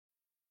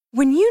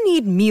When you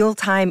need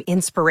mealtime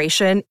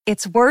inspiration,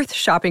 it's worth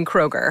shopping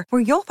Kroger,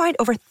 where you'll find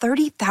over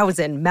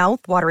 30,000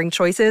 mouth-watering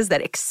choices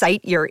that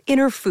excite your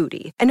inner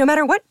foodie. And no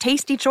matter what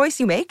tasty choice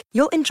you make,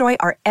 you'll enjoy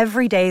our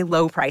everyday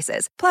low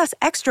prices, plus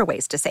extra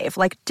ways to save,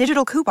 like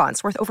digital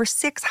coupons worth over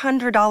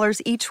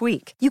 $600 each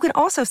week. You can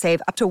also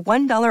save up to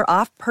 $1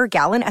 off per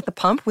gallon at the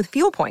pump with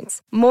fuel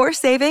points. More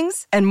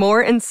savings and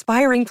more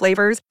inspiring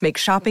flavors make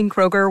shopping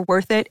Kroger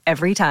worth it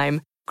every time.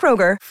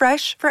 Kroger,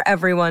 fresh for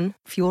everyone.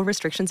 Fuel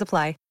restrictions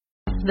apply.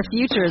 The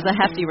future is a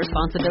hefty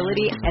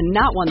responsibility and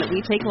not one that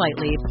we take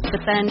lightly.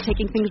 But then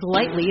taking things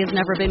lightly has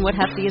never been what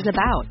Hefty is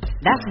about.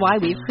 That's why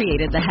we've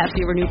created the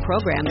Hefty Renew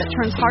program that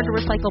turns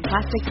hard-to-recycle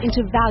plastics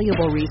into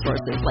valuable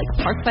resources like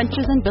park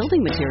benches and building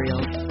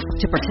materials.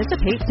 To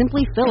participate,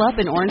 simply fill up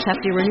an orange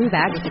Hefty Renew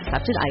bag with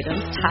accepted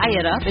items, tie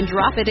it up, and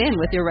drop it in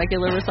with your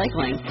regular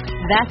recycling.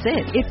 That's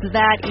it. It's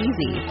that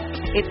easy.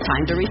 It's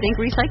time to rethink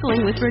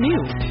recycling with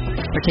Renew.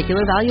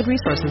 Particular valued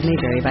resources may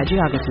vary by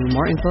geography.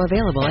 More info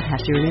available at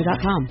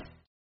heftyrenew.com.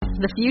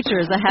 The future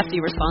is a hefty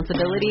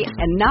responsibility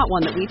and not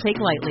one that we take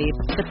lightly.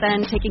 But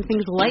then taking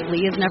things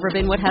lightly has never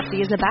been what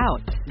Hefty is about.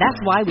 That's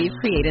why we've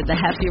created the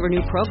Hefty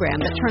Renew program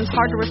that turns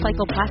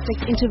hard-to-recycle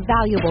plastics into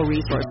valuable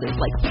resources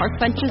like park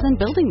benches and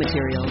building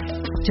materials.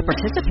 To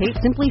participate,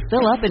 simply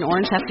fill up an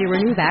orange Hefty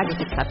Renew bag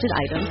with accepted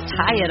items,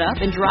 tie it up,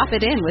 and drop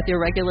it in with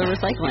your regular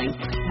recycling.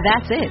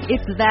 That's it.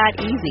 It's that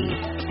easy.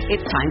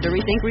 It's time to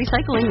rethink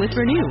recycling with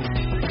Renew.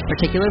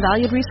 Particular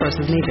valued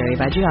resources may vary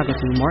by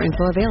geography. More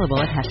info available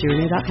at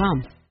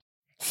heftyrenew.com.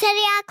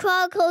 Zodiac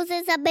Chronicles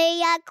is a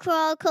Maniac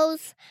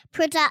Chronicles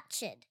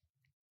production.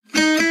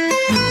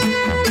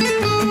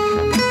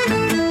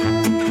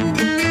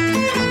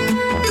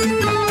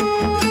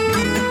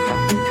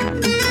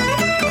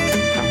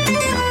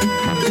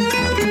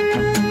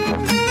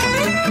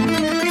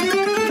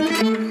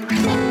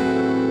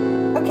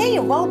 Okay,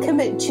 welcome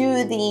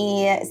to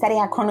the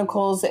Zodiac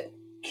Chronicles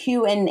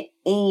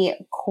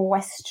Q&A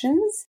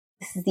questions.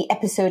 This is the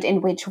episode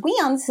in which we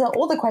answer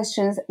all the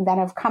questions that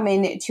have come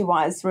in to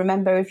us.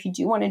 Remember, if you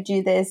do want to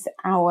do this,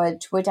 our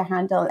Twitter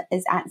handle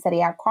is at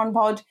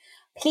ZodiacChronPod.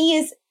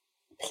 Please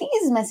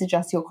message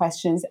us your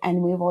questions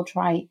and we will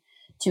try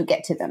to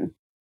get to them.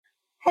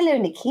 Hello,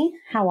 Nikki.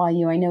 How are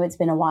you? I know it's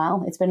been a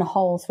while. It's been a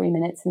whole 3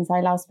 minutes since I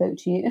last spoke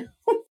to you.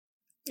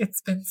 It's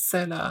been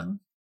so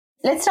long.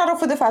 Let's start off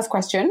with the first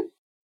question.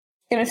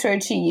 I'm going to throw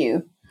it to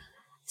you.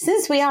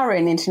 Since we are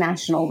in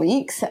international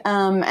weeks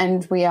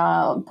and we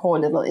are, poor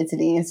little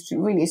Italy is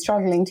really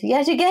struggling to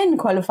yet again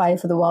qualify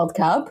for the World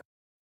Cup,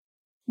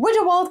 would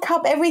a World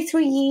Cup every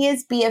 3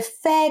 years be a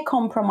fair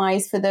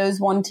compromise for those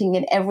wanting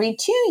it every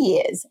 2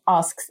 years?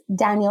 Asks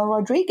Daniel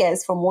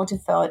Rodriguez from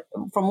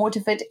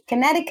Waterford,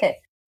 Connecticut.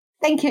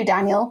 Thank you,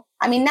 Daniel.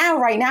 I mean,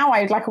 right now,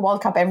 I'd like a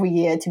World Cup every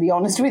year, to be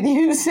honest with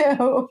you.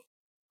 So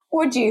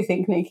what do you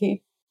think,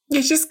 Nikki?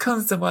 It's just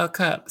constant World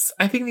Cups.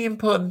 I think the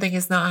important thing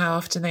is not how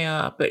often they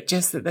are, but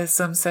just that there's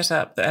some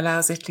setup that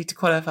allows Italy to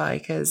qualify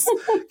because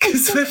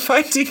we're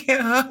finding it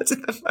hard at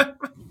the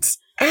moment.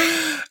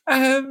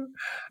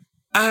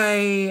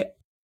 I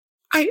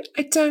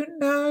don't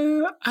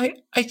know.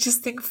 I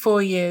just think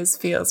 4 years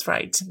feels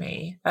right to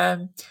me.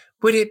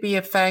 Would it be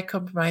a fair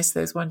compromise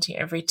to those wanting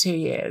every 2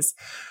 years?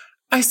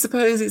 I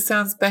suppose it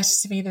sounds better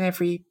to me than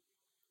every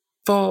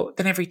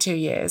 2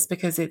 years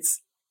because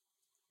it's.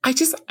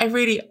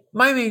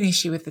 My main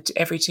issue with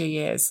every 2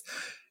 years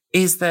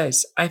is that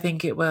I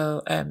think it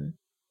will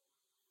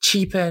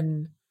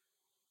cheapen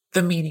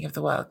the meaning of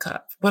the World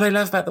Cup. What I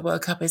love about the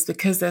World Cup is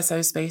because they're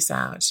so spaced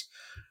out,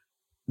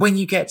 when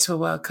you get to a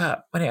World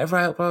Cup, when it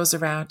rolls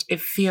around, it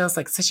feels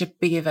like such a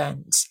big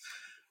event.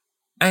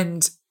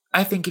 And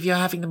I think if you're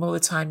having them all the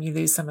time, you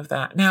lose some of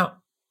that. Now,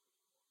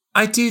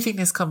 I do think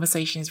this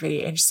conversation is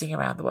really interesting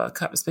around the World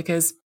Cups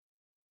because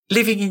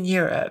living in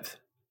Europe,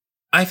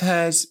 I've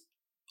heard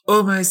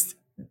almost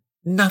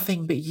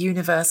nothing but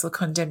universal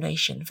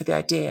condemnation for the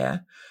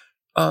idea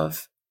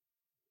of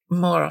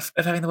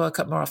having the World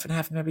Cup more often,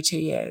 having them every 2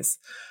 years.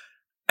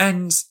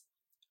 And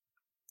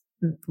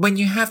when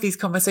you have these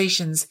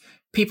conversations,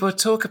 people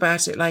talk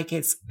about it like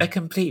it's a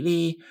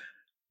completely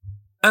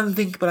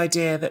unthinkable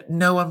idea that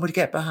no one would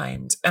get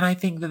behind. And I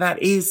think that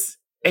is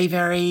a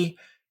very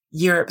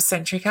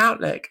Europe-centric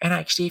outlook. And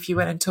actually, if you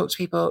went and talked to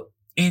people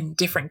in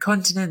different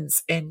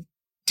continents, in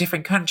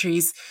different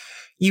countries,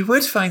 you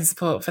would find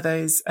support for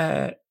those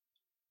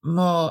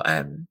more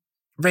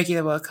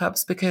regular World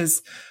Cups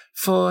because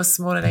for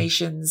smaller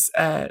nations,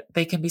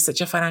 they can be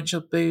such a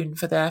financial boon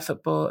for their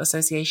football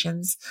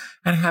associations.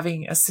 And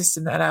having a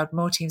system that allowed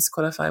more teams to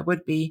qualify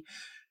would be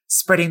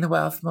spreading the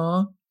wealth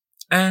more.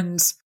 And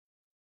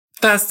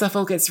that stuff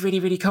all gets really,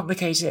 really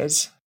complicated.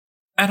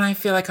 And I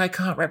feel like I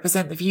can't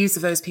represent the views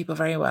of those people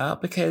very well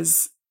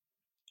because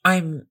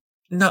I'm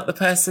not the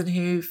person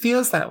who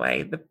feels that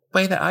way. The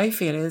way that I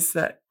feel is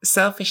that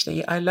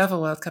selfishly, I love a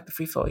World Cup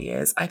every 4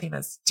 years. I think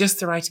that's just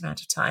the right amount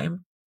of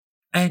time.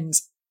 And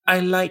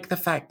I like the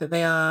fact that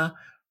they are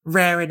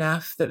rare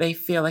enough that they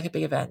feel like a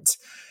big event.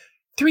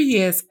 3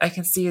 years I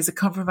can see as a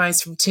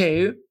compromise from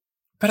 2,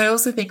 but I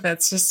also think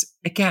that's just,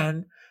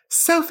 again,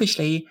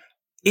 selfishly,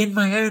 in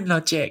my own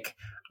logic,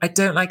 I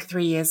don't like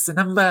 3 years as a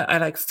number. I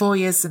like 4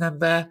 years as a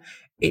number.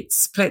 It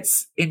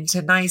splits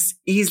into nice,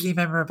 easily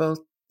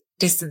memorable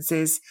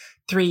distances.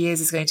 3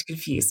 years is going to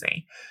confuse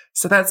me.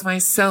 So that's my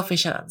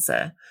selfish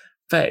answer.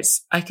 But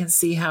I can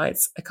see how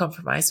it's a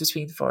compromise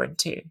between 4 and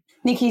 2.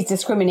 Nikki's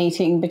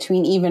discriminating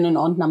between even and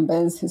odd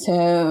numbers.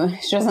 So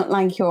she doesn't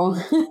like your...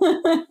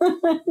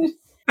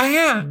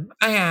 I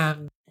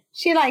am.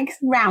 She likes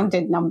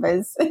rounded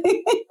numbers.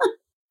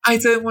 I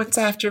don't want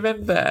to have to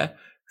remember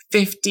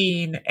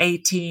 15,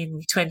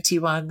 18,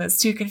 21. That's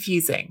too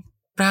confusing.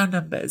 Round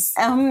numbers.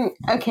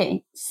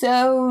 Okay,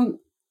 so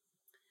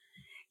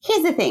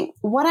here's the thing.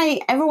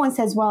 Everyone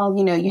says, well,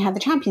 you have the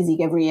Champions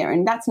League every year,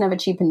 and that's never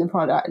cheapened the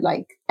product.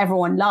 Like,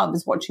 everyone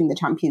loves watching the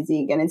Champions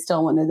League, and it's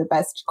still one of the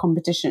best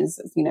competitions,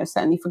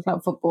 certainly for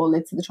club football.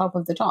 It's the top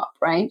of the top,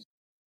 right?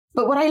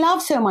 But what I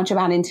love so much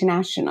about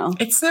international...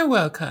 It's no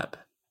World Cup.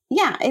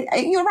 Yeah,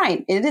 you're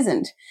right. It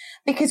isn't.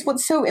 Because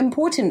what's so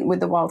important with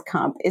the World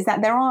Cup is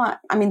that there are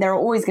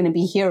always going to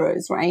be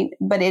heroes, right?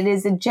 But it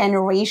is a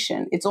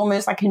generation. It's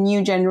almost like a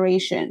new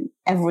generation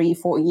every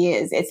 4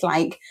 years. It's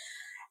like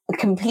a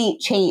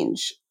complete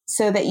change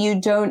so that you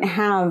don't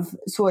have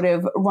sort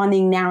of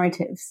running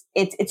narratives.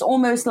 It's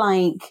almost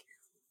like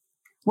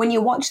when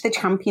you watch the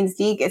Champions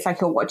League, it's like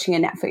you're watching a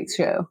Netflix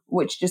show,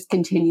 which just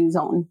continues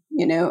on,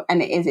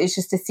 and it's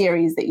just a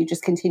series that you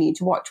just continue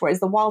to watch.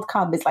 Whereas the World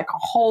Cup is like a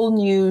whole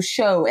new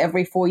show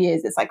every 4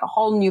 years. It's like a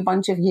whole new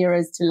bunch of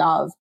heroes to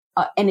love.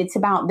 And it's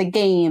about the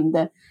game,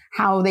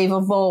 how they've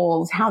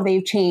evolved, how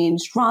they've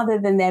changed, rather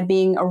than there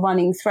being a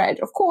running thread.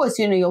 Of course,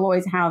 you'll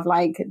always have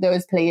like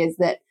those players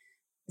that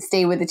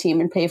stay with the team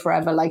and play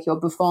forever, like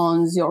your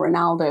Buffons, your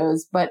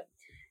Ronaldos. But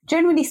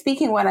generally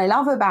speaking, what I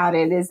love about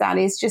it is that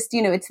it's just,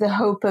 it's the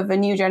hope of a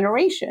new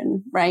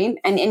generation, right?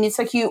 And it's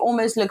like you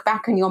almost look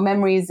back on your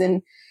memories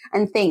and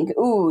think,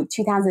 ooh,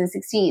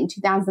 2016,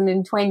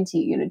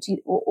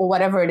 2020, or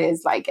whatever it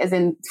is, like as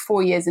in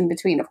 4 years in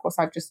between. Of course,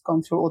 I've just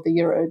gone through all the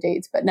Euro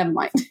dates, but never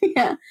mind.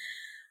 Yeah.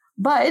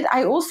 But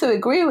I also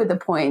agree with the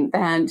point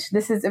that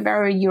this is a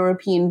very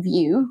European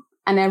view,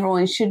 and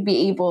everyone should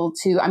be able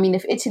to,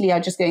 if Italy are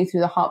just going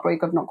through the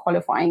heartbreak of not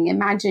qualifying,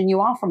 imagine you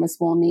are from a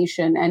small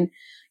nation and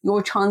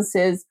your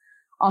chances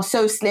are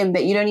so slim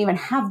that you don't even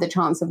have the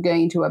chance of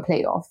going to a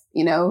playoff,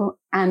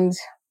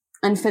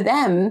 and for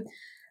them,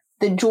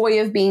 the joy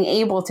of being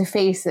able to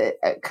face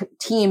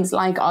teams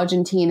like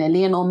Argentina,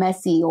 Lionel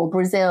Messi, or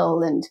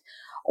Brazil,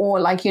 or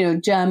like,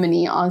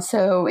 Germany are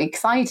so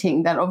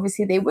exciting that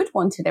obviously they would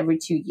want it every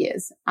 2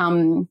 years.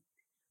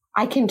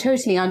 I can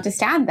totally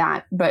understand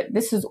that, but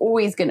this is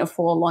always going to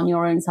fall on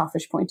your own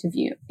selfish point of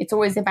view. It's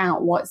always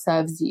about what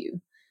serves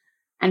you.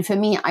 And for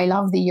me, I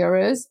love the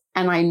Euros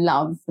and I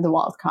love the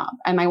World Cup,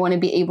 and I want to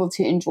be able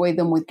to enjoy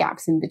them with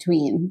gaps in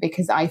between,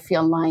 because I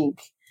feel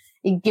like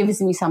it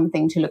gives me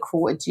something to look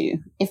forward to.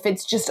 If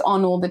it's just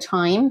on all the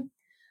time,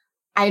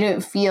 I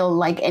don't feel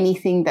like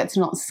anything that's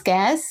not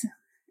scarce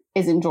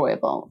is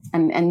enjoyable.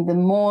 And the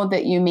more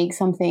that you make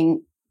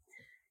something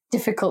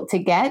difficult to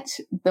get,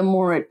 the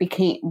more it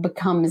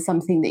becomes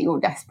something that you're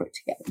desperate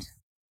to get.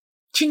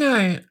 Do you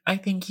know, I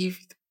think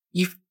you've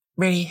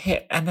really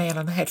hit a nail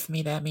on the head for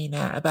me there,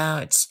 Mina,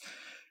 about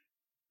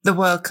the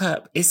World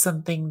Cup is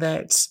something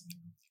that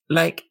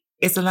like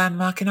is a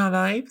landmark in our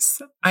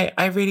lives.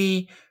 I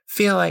really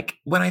feel like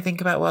when I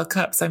think about World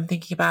Cups, I'm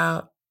thinking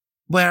about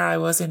where I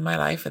was in my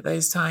life at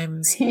those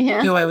times,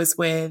 who I was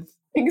with,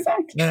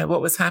 exactly,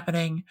 what was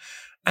happening.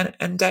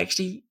 And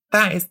actually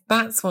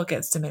that's what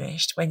gets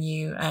diminished when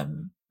you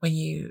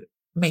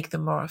make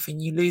them more often.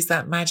 You lose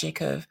that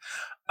magic of,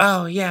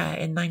 oh yeah,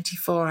 in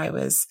 94 I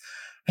was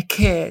a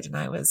kid and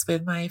I was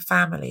with my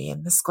family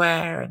in the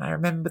square and I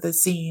remember the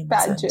scenes.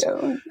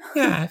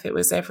 Yeah, if it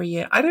was every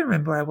year. I don't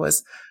remember where I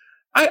was.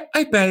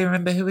 I barely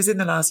remember who was in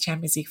the last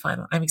Champions League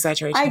final. I'm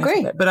exaggerating. I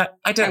agree. But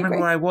I don't remember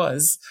where I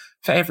was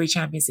for every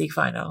Champions League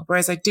final,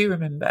 whereas I do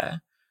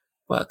remember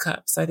World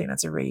Cup. So I think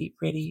that's a really,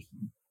 really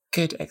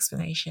good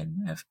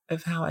explanation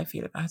of how I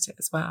feel about it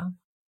as well.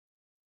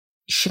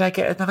 Should I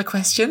get another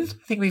question?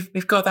 I think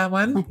we've got that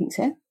one. I think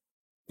so.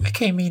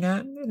 Okay,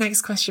 Mina. The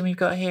next question we've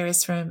got here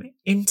is from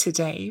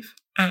Interdave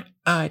at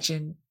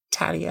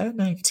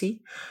Argentalia90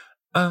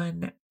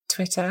 on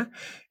Twitter,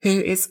 who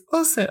is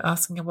also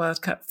asking a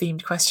World Cup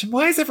themed question.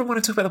 Why does everyone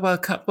want to talk about the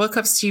World Cup? World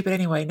Cup's stupid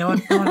anyway. No one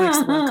likes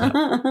the World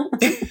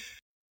Cup.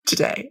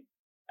 Today.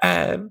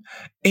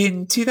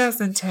 In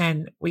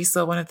 2010, we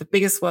saw one of the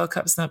biggest World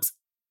Cup snubs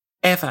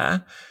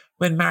ever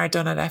when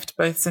Maradona left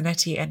both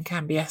Zanetti and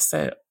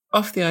Cambiasso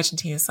off the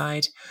Argentina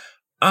side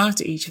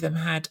after each of them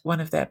had one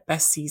of their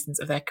best seasons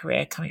of their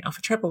career coming off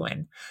a treble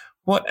win.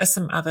 What are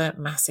some other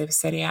massive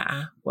Serie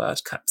A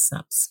World Cup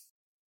snubs?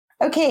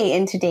 Okay,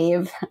 into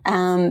Dave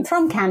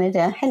from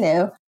Canada.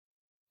 Hello.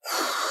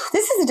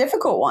 This is a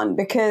difficult one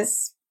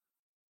because,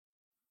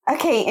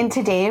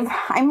 into Dave,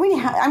 I'm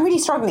really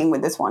struggling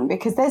with this one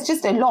because there's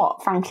just a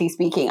lot, frankly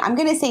speaking. I'm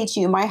going to say to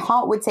you, my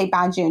heart would say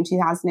Baggio in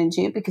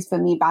 2002 because for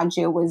me,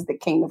 Baggio was the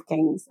king of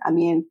kings. I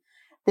mean,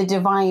 the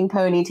divine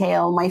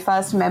ponytail, my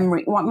first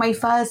memory,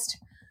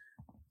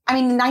 I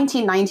mean, in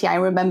 1990, I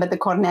remember the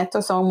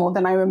Cornetto song more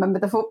than I remember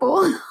the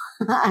football.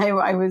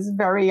 I was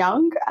very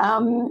young.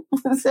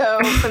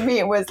 So for me,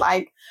 it was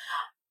like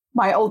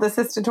my older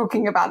sister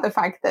talking about the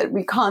fact that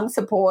we can't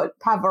support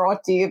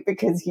Pavarotti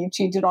because he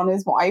cheated on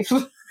his wife.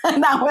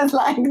 And that was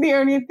like the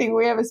only thing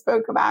we ever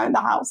spoke about in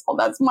the household.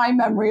 That's my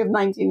memory of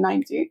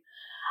 1990.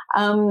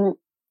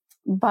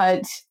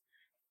 But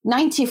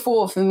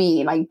 94 for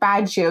me, like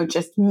Baggio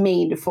just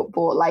made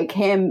football. Like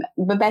him,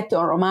 Bebeto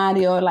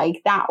Romario,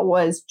 like that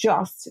was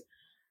just,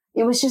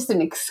 it was just an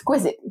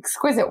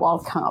exquisite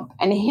World Cup.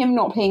 And him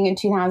not playing in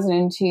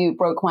 2002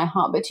 broke my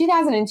heart. But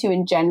 2002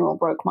 in general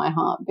broke my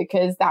heart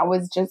because that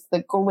was just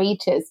the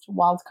greatest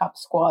World Cup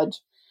squad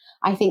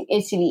I think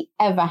Italy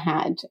ever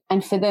had.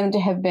 And for them to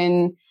have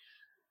been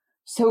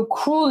so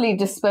cruelly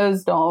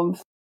disposed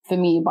of, for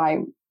me, by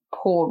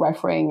poor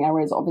refereeing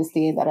errors,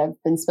 obviously, that have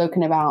been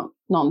spoken about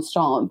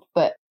nonstop.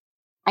 But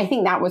I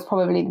think that was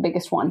probably the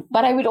biggest one.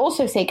 But I would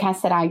also say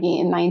Casiraghi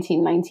in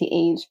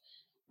 1998,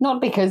 not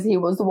because he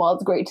was the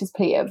world's greatest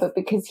player, but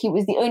because he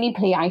was the only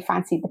player I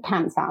fancied the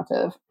pants out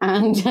of.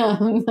 And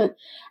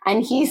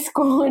he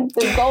scored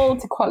the goal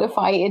to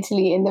qualify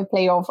Italy in the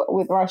playoff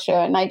with Russia.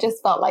 And I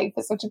just felt like,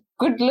 for such a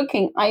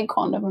good-looking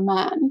icon of a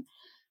man,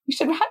 you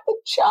should have had the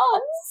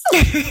chance.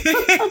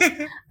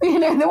 You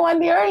know, the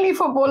only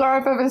footballer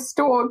I've ever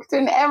stalked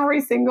in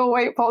every single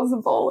way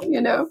possible, you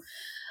know.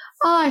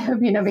 Oh, I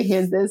hope he never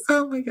hears this.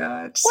 Oh my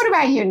God. What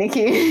about you,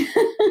 Nikki?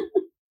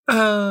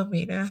 Oh,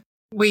 Mina.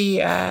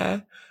 We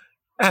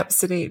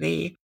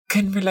absolutely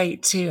can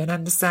relate to and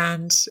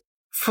understand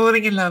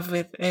falling in love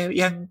with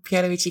young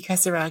Pierluigi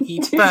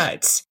Casiraghi,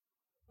 but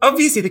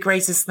obviously the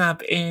greatest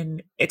snub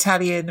in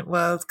Italian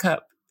World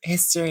Cup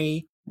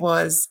history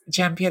was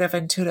Gianpiero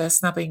Ventura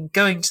snubbing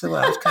going to the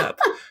World Cup.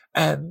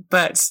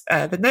 But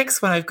the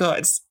next one I've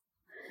got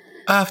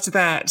after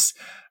that,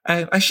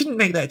 I shouldn't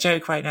make that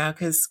joke right now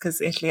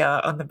because Italy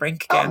are on the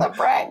brink again. On the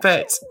brink.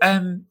 But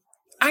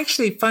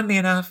actually, funnily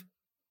enough,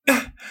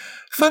 one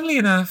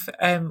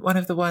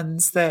of the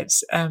ones that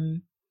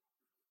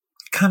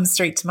comes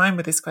straight to mind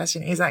with this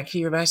question is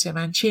actually Roberto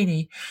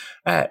Mancini,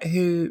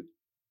 who,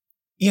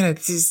 you know,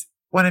 this is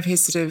one of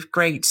his sort of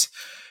great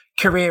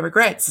career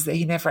regrets is that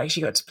he never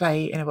actually got to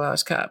play in a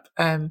World Cup.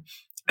 And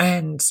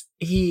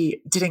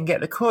he didn't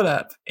get the call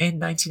up in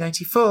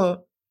 1994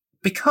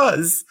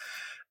 because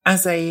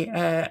as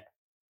a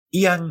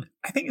young,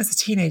 I think as a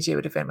teenager it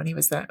would have been when he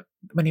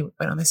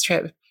went on this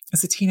trip.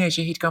 As a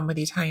teenager, he'd gone with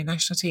the Italian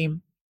national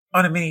team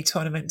on a mini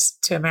tournament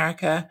to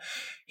America.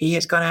 He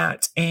had gone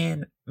out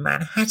in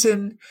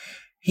Manhattan.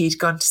 He'd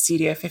gone to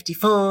Studio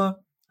 54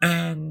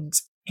 and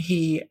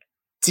he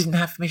didn't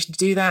have permission to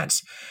do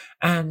that.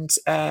 And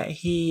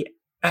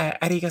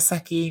Arrigo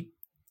Sacchi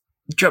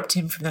dropped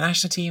him from the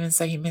national team. And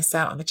so he missed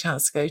out on the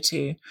chance to go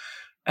to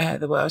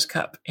the World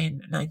Cup in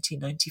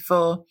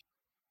 1994.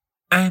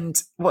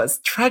 And what's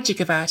tragic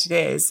about it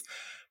is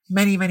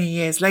many, many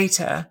years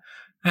later,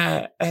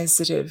 as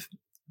sort of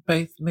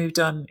both moved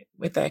on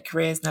with their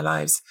careers and their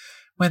lives,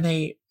 when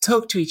they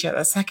talked to each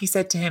other, Sacchi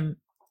said to him,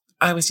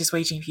 I was just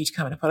waiting for you to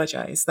come and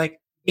apologize. Like,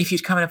 if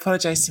you'd come and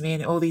apologize to me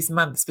in all these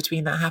months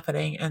between that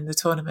happening and the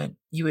tournament,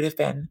 you would have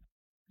been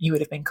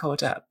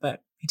caught up,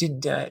 but he didn't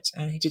do it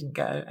and he didn't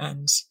go.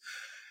 And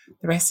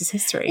the rest is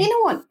history. You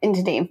know what,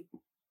 Intidy?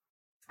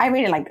 I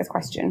really like this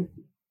question.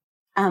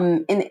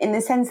 In the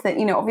sense that,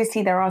 you know,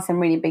 obviously there are some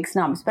really big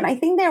snubs, but I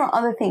think there are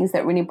other things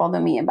that really bother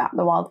me about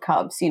the World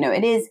Cups. You know,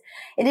 it is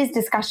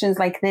discussions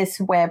like this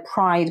where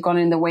pride got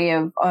in the way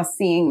of us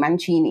seeing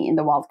Mancini in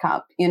the World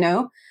Cup, you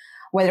know,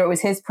 whether it was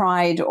his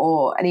pride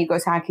or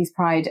Arrigo Sacchi's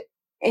pride.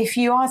 If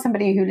you are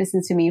somebody who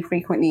listens to me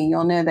frequently,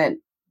 you'll know that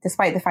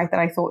despite the fact that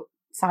I thought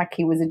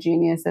Sacchi was a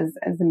genius as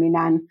the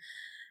Milan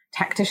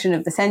tactician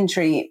of the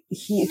century,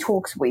 he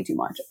talks way too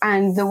much.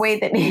 And the way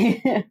that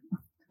he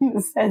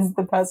says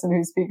the person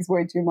who speaks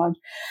way too much.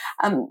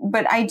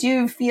 But I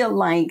do feel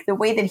like the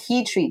way that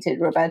he treated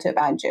Roberto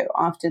Baggio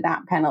after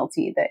that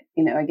penalty that,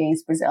 you know,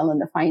 against Brazil in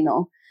the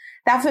final,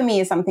 that for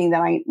me is something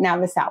that I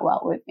never sat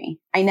well with me.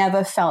 I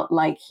never felt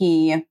like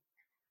I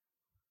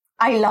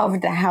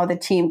loved how the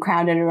team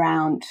crowded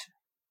around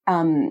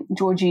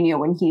Jorginho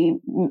when he,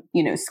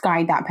 you know,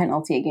 skied that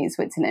penalty against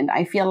Switzerland.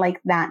 I feel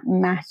like that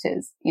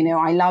matters. You know,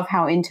 I love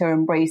how Inter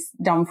embraced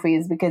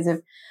Dumfries because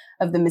of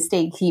the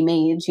mistake he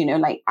made. You know,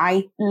 like,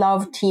 I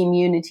love team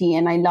unity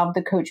and I love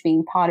the coach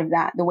being part of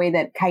that. The way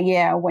that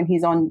Kayer, when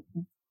he's on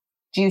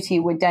duty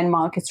with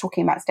Denmark, is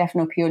talking about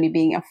Stefano Pioli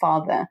being a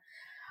father.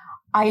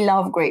 I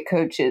love great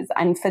coaches.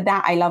 And for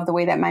that, I love the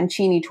way that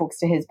Mancini talks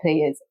to his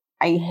players.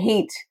 I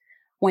hate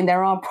when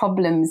there are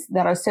problems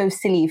that are so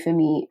silly for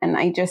me. And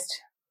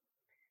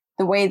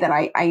the way that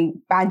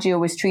Baggio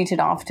was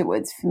treated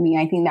afterwards, for me,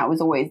 I think that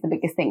was always the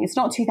biggest thing. It's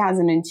not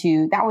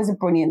 2002. That was a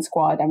brilliant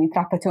squad. I mean,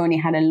 Trapattoni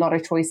had a lot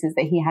of choices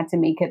that he had to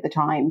make at the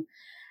time.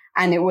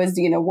 And it was,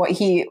 you know, what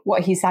he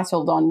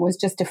settled on was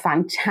just a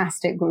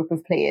fantastic group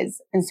of players.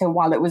 And so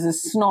while it was a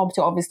snob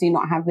to obviously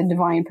not have the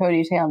divine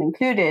ponytail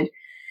included,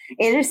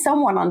 it is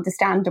somewhat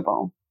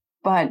understandable.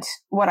 But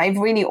what I've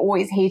really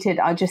always hated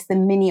are just the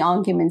mini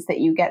arguments that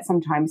you get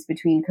sometimes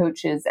between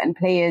coaches and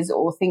players,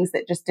 or things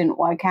that just didn't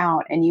work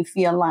out. And you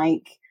feel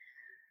like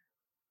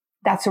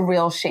that's a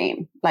real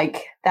shame.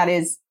 Like that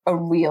is a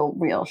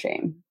real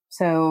shame.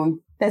 So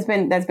there's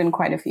been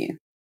quite a few.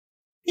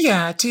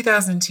 Yeah,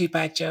 2002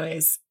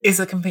 Baggio is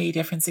a completely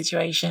different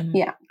situation.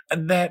 Yeah.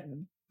 That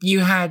you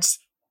had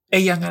a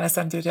young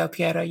Alessandro Del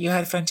Piero, you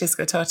had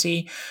Francesco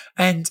Totti,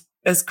 and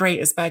as great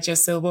as Baggio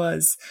still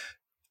was,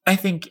 I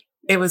think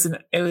it was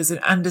an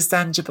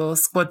understandable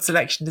squad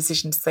selection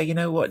decision to say, you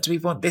know what, do we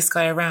want this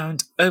guy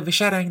around,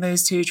 overshadowing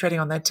those two, treading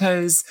on their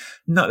toes,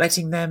 not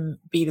letting them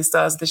be the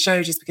stars of the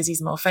show just because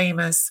he's more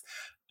famous.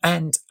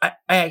 And I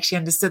actually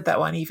understood that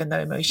one, even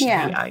though emotionally,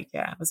 I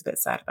was a bit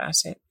sad about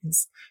it.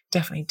 It's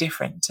definitely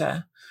different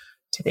to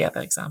the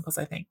other examples,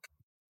 I think.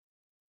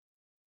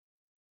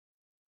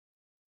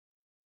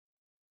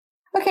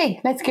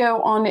 Okay, let's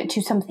go on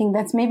to something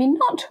that's maybe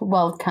not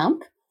World Cup.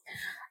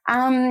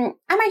 I'm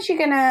actually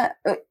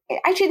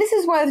this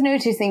is worth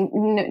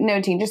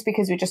noting just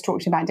because we just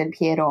talked about Del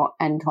Piero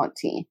and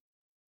Totti.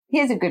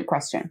 Here's a good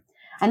question.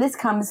 And this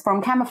comes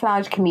from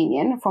Camouflage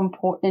Chameleon from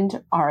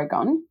Portland,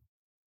 Oregon,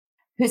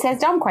 who says,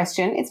 dumb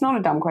question. It's not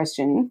a dumb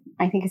question.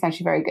 I think it's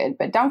actually very good.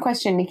 But dumb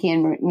question, Nikki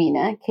and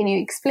Mina. Can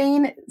you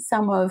explain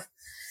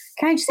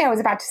can I just say I was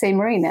about to say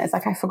Marina. It's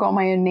like I forgot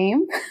my own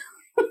name.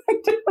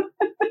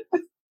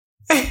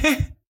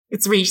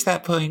 It's reached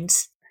that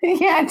point.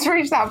 Yeah, it's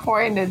reached that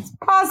point. It's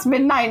past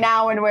midnight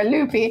now and we're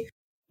loopy.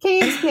 Can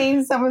you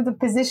explain some of the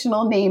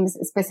positional names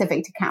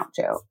specific to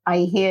calcio? I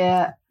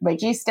hear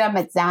regista,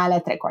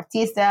 mezzala,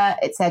 trequartista,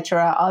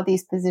 etc. Are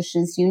these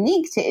positions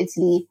unique to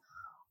Italy,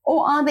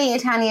 or are they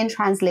Italian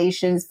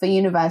translations for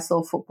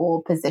universal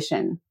football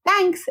position?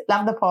 Thanks.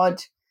 Love the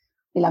pod.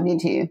 We love you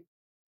too.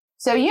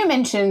 So you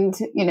mentioned,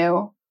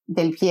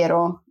 Del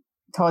Piero,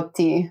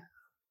 Totti,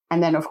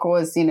 and then, of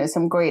course,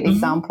 some great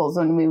examples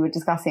when we were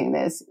discussing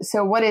this.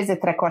 So what is a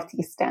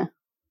trequartista?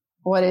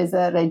 What is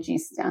a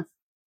regista?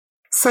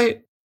 So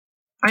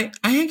I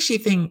actually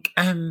think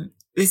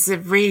this is a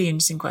really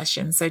interesting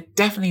question. So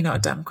definitely not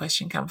a dumb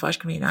question, Camouflage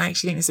Chameleon. I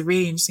actually think it's a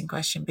really interesting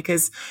question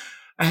because,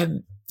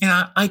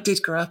 I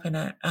did grow up in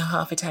a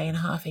half Italian,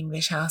 half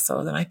English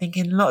household. And I think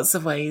in lots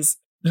of ways,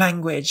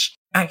 language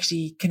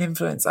actually can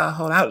influence our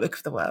whole outlook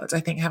of the world. I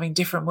think having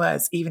different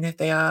words, even if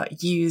they are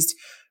used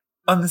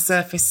on the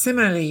surface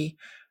similarly,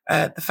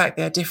 the fact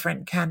they are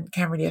different can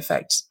really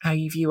affect how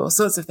you view all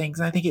sorts of things.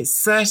 And I think it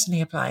certainly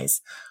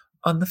applies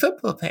on the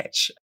football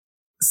pitch.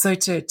 So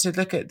to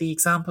look at the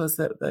examples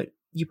that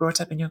you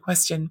brought up in your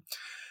question,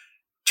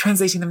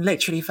 translating them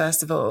literally,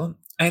 first of all,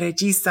 a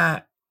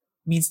regista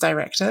means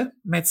director,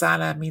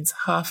 mezzala means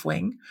half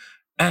wing,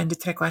 and a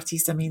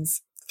trequartista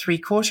means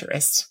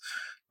three-quarterist,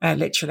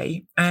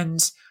 literally. And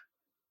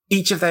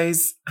each of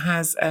those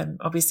has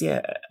obviously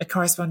a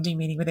corresponding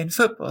meaning within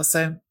football.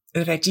 So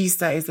the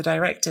regista is the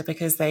director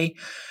because they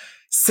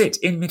sit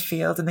in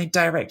midfield and they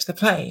direct the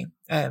play.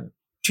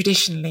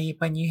 Traditionally,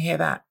 when you hear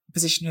that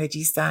position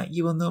regista,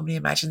 you will normally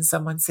imagine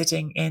someone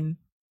sitting in,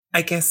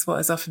 I guess, what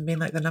has often been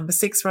like the number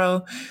 6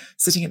 role,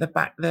 sitting at the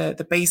back,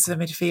 the base of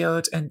the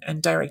midfield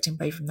and directing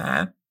play from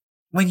there.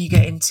 When you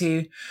get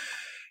into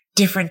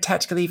different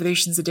tactical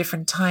evolutions at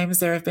different times,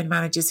 there have been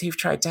managers who've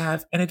tried to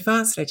have an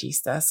advanced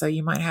regista. So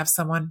you might have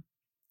someone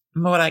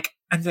more like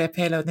Andrea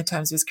Pirlo in the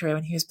times of his career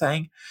when he was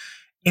playing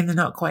in the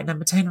not quite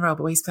number 10 role,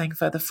 but he's playing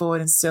further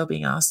forward and still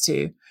being asked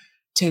to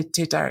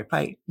direct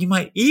play. You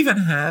might even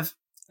have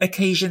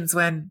occasions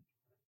when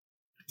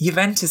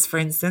Juventus, for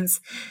instance,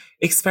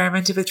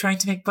 experimented with trying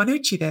to make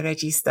Bonucci their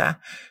regista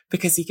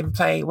because he can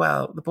play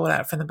well the ball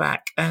out from the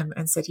back,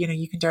 and said,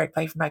 you can direct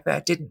play from back there.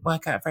 It didn't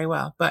work out very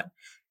well, but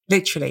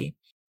literally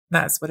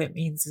that's what it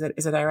means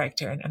as a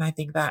director. And I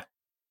think that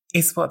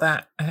is what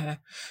that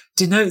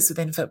denotes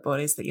within football,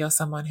 is that you're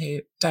someone who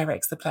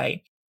directs the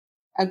play.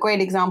 A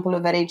great example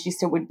of a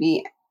regista would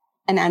be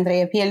an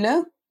Andrea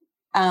Pirlo,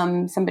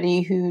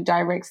 somebody who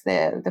directs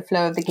the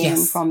flow of the game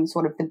from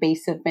sort of the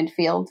base of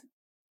midfield.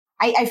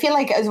 I feel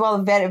like as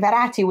well,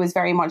 Verratti was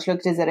very much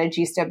looked as a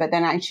regista, but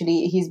then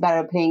actually he's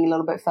better playing a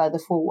little bit further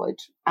forward.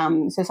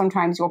 So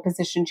sometimes your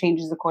position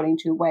changes according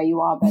to where you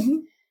are. But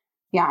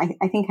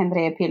I think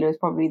Andrea Pirlo is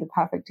probably the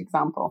perfect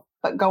example.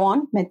 But go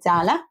on,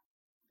 mezzala.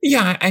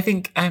 Yeah, I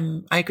think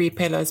I agree.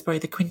 Pirlo is probably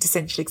the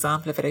quintessential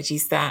example of a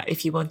regista.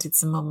 If you wanted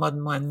some more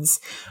modern ones,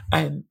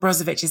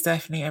 Brozovic is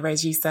definitely a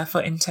regista for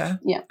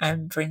Inter,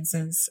 for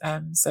instance.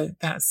 So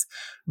that's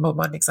a more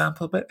modern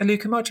example. But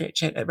Luka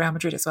Modric at Real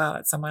Madrid as well,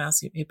 it's someone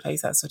else who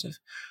plays that sort of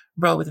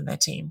role within their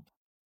team.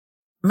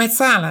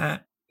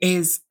 Mezzala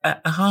is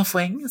a half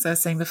wing, as I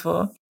was saying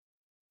before.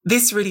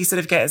 This really sort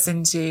of gets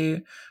into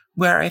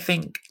where I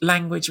think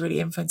language really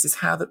influences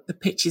how the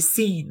pitch is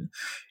seen.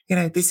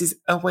 This is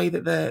a way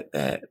that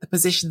the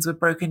positions were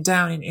broken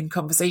down in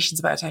conversations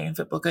about Italian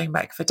football going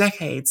back for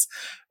decades.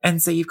 And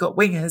so you've got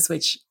wingers,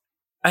 which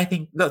I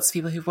think lots of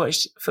people who've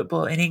watched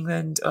football in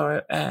England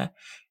or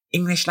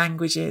English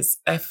languages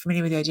are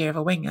familiar with the idea of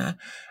a winger.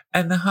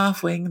 And the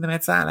half wing, the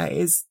mezzala,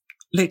 is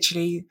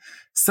literally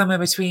somewhere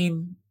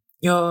between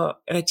your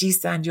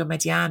regista and your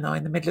mediano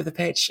in the middle of the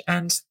pitch,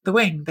 and the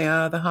wing. They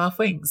are the half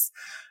wings.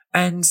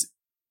 And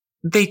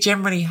they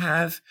generally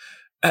have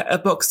a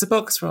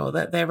box-to-box role,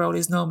 that their role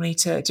is normally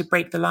to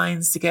break the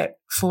lines, to get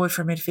forward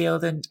from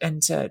midfield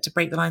and to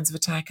break the lines of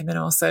attack, and then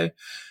also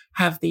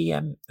have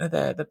the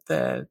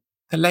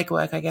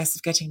legwork, I guess,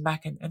 of getting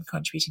back and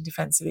contributing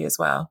defensively as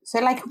well. So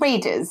like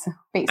raiders,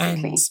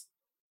 basically.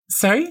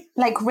 Sorry?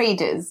 Like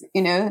raiders,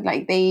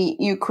 like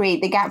you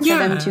create the gap for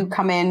them to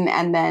come in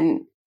and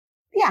then,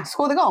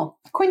 score the goal.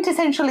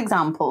 Quintessential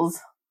examples.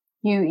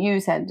 You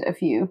said a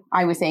few.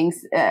 I was saying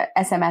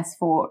SMS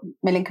for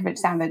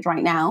Milinkovic-Savic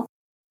right now.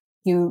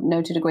 You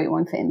noted a great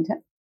one for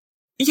Inter.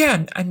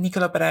 Yeah, and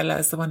Nicolò Barella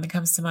is the one that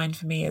comes to mind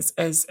for me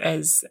as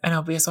an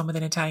obvious one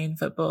within Italian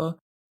football.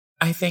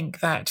 I think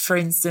that, for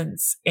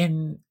instance,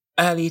 in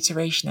early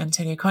iteration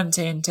Antonio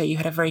Conte, you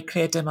had a very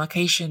clear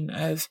demarcation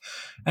of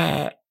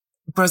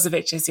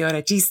Brozovic as your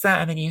regista,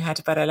 and then you had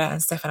Barella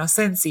and Stefano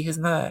Sensi, who's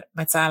another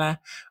mezzala,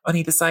 on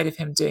either side of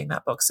him doing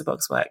that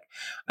box-to-box work.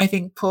 I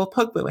think Paul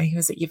Pogba, when he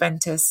was at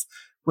Juventus,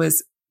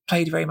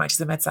 played very much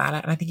as a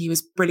mezzala, and I think he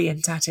was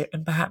brilliant at it,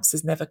 and perhaps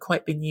has never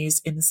quite been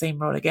used in the same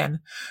role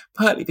again,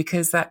 partly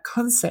because that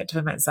concept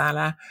of a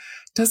mezzala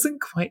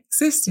doesn't quite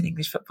exist in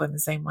English football in the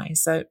same way.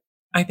 So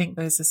I think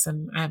those are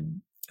some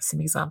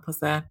examples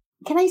there.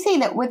 Can I say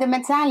that with the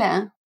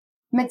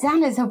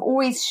Mezzalas have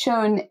always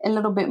shown a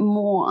little bit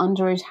more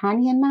under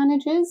Italian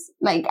managers.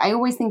 Like, I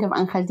always think of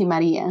Angel Di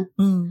Maria.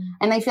 And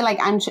I feel like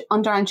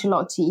under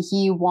Ancelotti,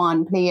 he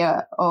won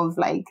player of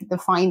like the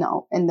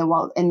final in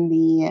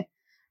the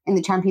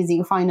Champions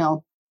League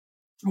final.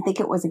 I think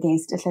it was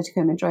against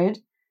Atletico Madrid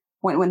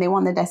when they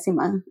won the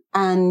Decima.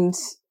 And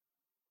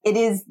it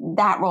is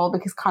that role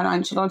because Carlo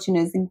Ancelotti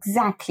knows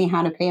exactly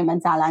how to play a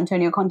mezzala.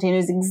 Antonio Conte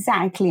knows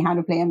exactly how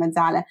to play a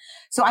mezzala.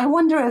 So I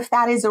wonder if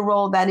that is a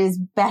role that is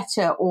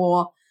better,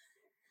 or,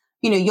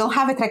 you'll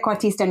have a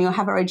trequartista and you'll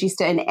have a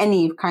regista in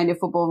any kind of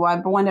football.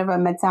 But I wonder if a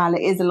mezzala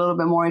is a little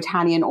bit more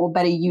Italian or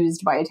better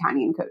used by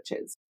Italian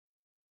coaches.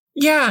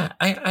 Yeah,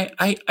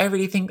 I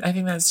really think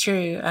that's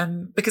true.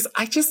 Because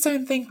I just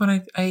don't think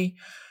when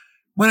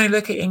I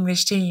look at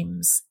English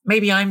teams,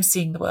 maybe I'm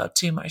seeing the world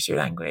too much through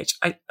language.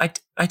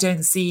 I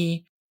don't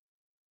see,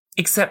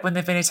 except when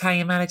there've been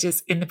Italian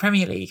managers in the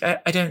Premier League,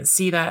 I don't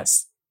see that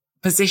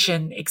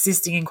position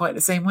existing in quite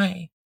the same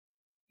way.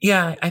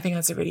 Yeah, I think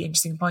that's a really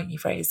interesting point you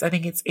phrased. I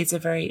think it's a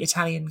very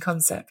Italian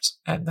concept,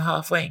 the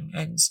half wing,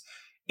 and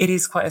it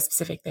is quite a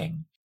specific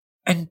thing.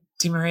 And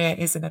Di Maria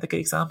is another good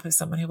example of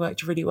someone who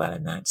worked really well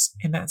in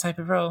that type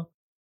of role.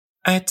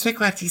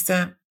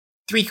 Trequartista,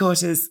 three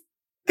quarters.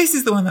 This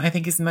is the one that I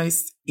think is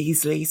most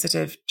easily sort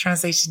of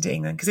translated into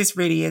England, because this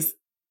really is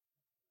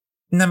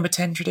number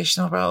 10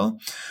 traditional role.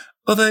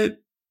 Although,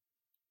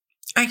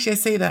 actually I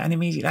say that and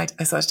immediately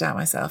I start to doubt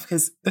myself,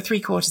 because the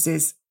three quarters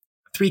is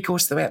three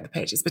quarters of the way up the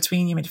pitch. It's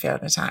between your midfield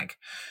and attack.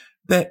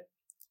 But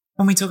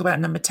when we talk about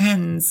number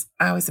 10s,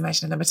 I always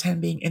imagine a number 10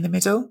 being in the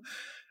middle.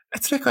 A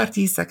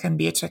trequartista can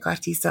be a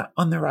trequartista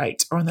on the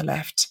right or on the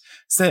left.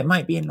 So it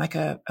might be in like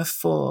a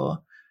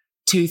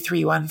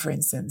 4-2-3-1, for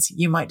instance.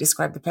 You might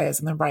describe the players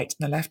on the right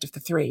and the left of the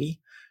three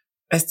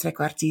as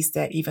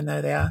trequartista, even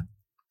though they are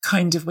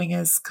kind of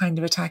wingers, kind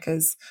of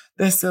attackers.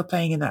 They're still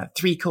playing in that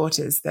three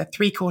quarters. They're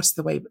three quarters of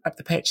the way up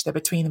the pitch. They're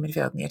between the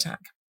midfield and the attack.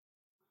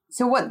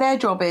 So what their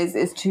job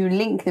is to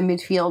link the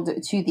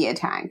midfield to the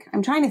attack.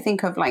 I'm trying to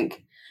think of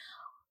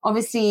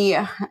obviously,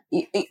 I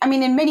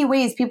mean, in many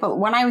ways,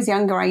 when I was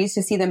younger, I used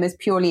to see them as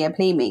purely a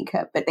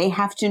playmaker, but they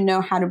have to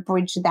know how to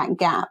bridge that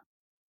gap.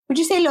 Would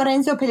you say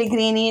Lorenzo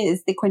Pellegrini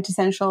is the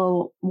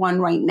quintessential one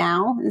right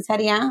now in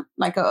Serie A,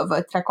 of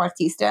a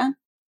trequartista?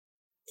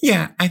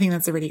 Yeah, I think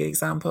that's a really good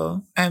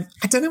example. I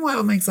don't know why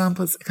all my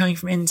examples are coming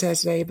from Inter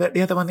today, but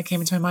the other one that came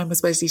into my mind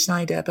was Wesley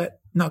Sneijder,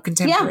 but not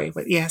contemporary. Yeah.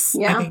 But yes,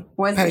 I think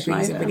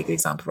Pellegrini is a really good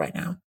example right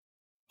now.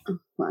 Oh,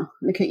 well,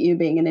 look at you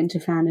being an Inter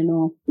fan and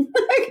all.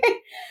 Okay.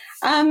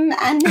 And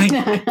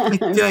I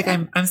feel like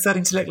I'm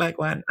starting to look like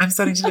one. I'm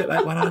starting to look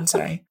like one, aren't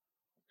I?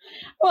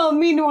 Well,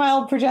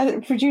 meanwhile,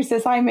 producer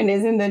Simon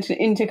is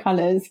into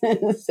colours.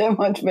 So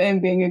much for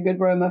him being a good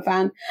Roma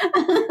fan.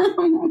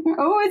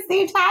 Oh, it's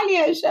the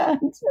Italia shirt.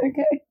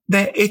 Okay.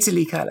 They're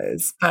Italy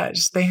colours, but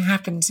they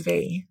happen to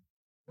be.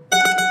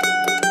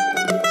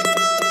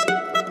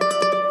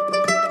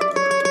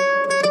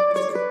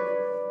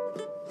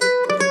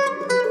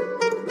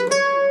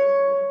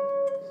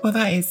 Well,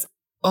 that is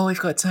all we've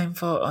got time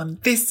for on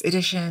this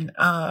edition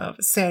of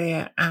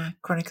Serie A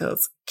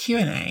Chronicles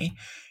Q&A.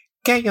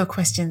 Get your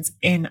questions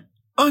in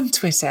on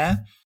Twitter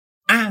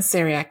at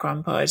Serie A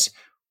Chronpod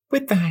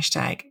with the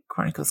hashtag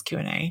Chronicles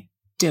Q&A.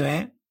 Do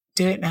it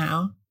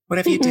now.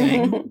 Whatever you're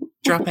doing,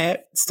 drop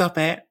it, stop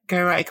it,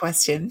 go write a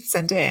question,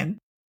 send it in.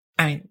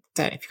 I mean,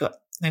 don't if you've got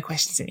no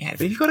questions in your head,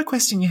 but if you've got a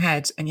question in your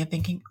head and you're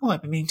thinking, oh,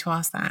 I've been meaning to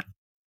ask that,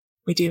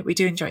 we do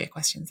enjoy your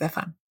questions. They're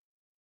fun.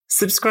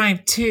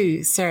 Subscribe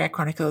to Serie A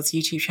Chronicles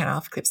YouTube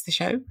channel for clips of the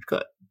show. We've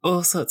got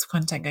all sorts of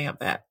content going up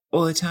there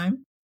all the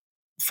time.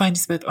 Find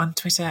us both on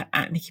Twitter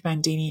at Nikki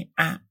Bandini,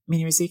 at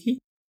Mina Rizuki.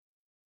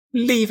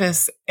 Leave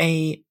us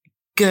a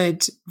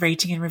good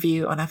rating and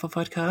review on Apple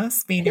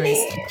Podcasts. Mina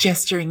is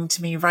gesturing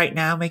to me right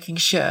now, making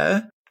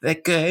sure they're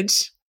good,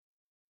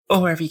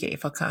 or wherever you get your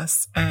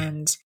podcasts.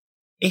 And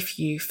if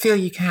you feel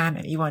you can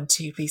and you want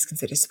to, please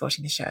consider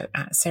supporting the show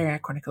at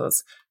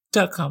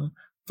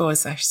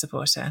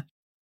seriachronicles.com/supporter.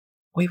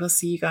 We will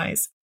see you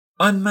guys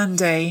on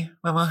Monday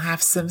when we'll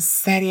have some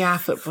Serie A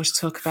football to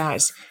talk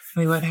about.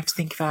 And we won't have to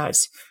think about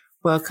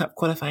World Cup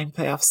qualifying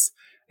playoffs,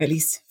 at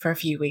least for a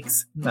few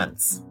weeks,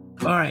 months.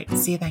 All right.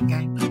 See you then,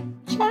 gang.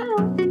 Ciao.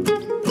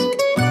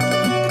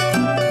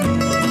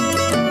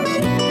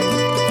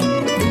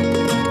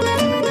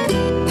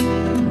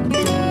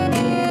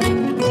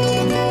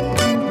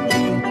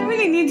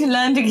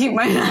 Learn to keep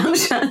my mouth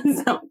shut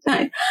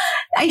sometimes.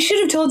 I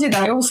should have told you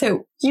that.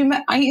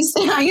 I used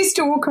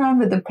to walk around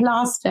with a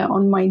plaster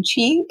on my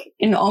cheek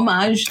in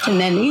homage to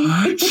Nelly.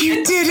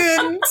 You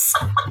didn't.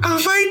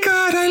 Oh my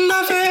God, I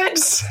love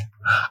it.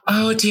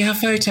 Oh, do you have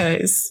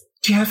photos?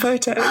 No.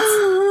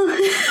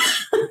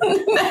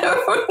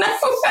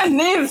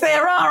 And if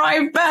there are,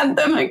 I've banned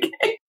them.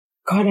 Okay.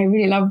 God, I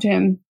really loved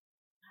him.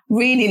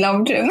 Really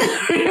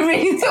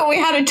thought we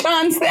had a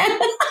chance there.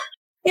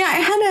 Yeah,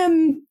 I've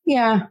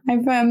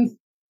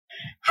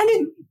had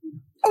a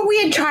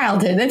weird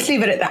childhood. Let's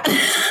leave it at that.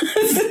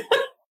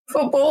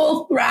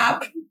 Football,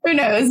 rap, who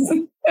knows?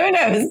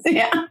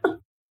 Yeah.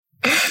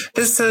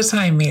 There's still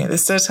time, Mina.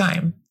 There's still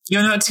time.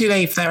 You're not too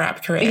late for that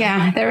rap career.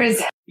 Yeah, there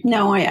is.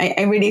 No,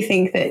 I really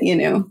think that,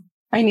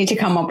 I need to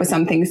come up with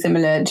something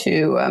similar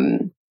to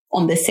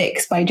On the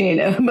Six by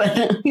J-Lo,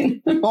 but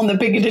on the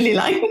Piccadilly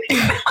line.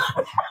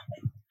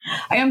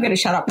 I am going to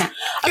shut up now.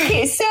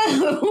 Okay, so...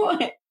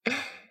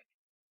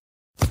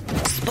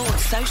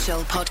 Sports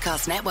Social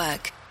Podcast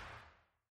Network.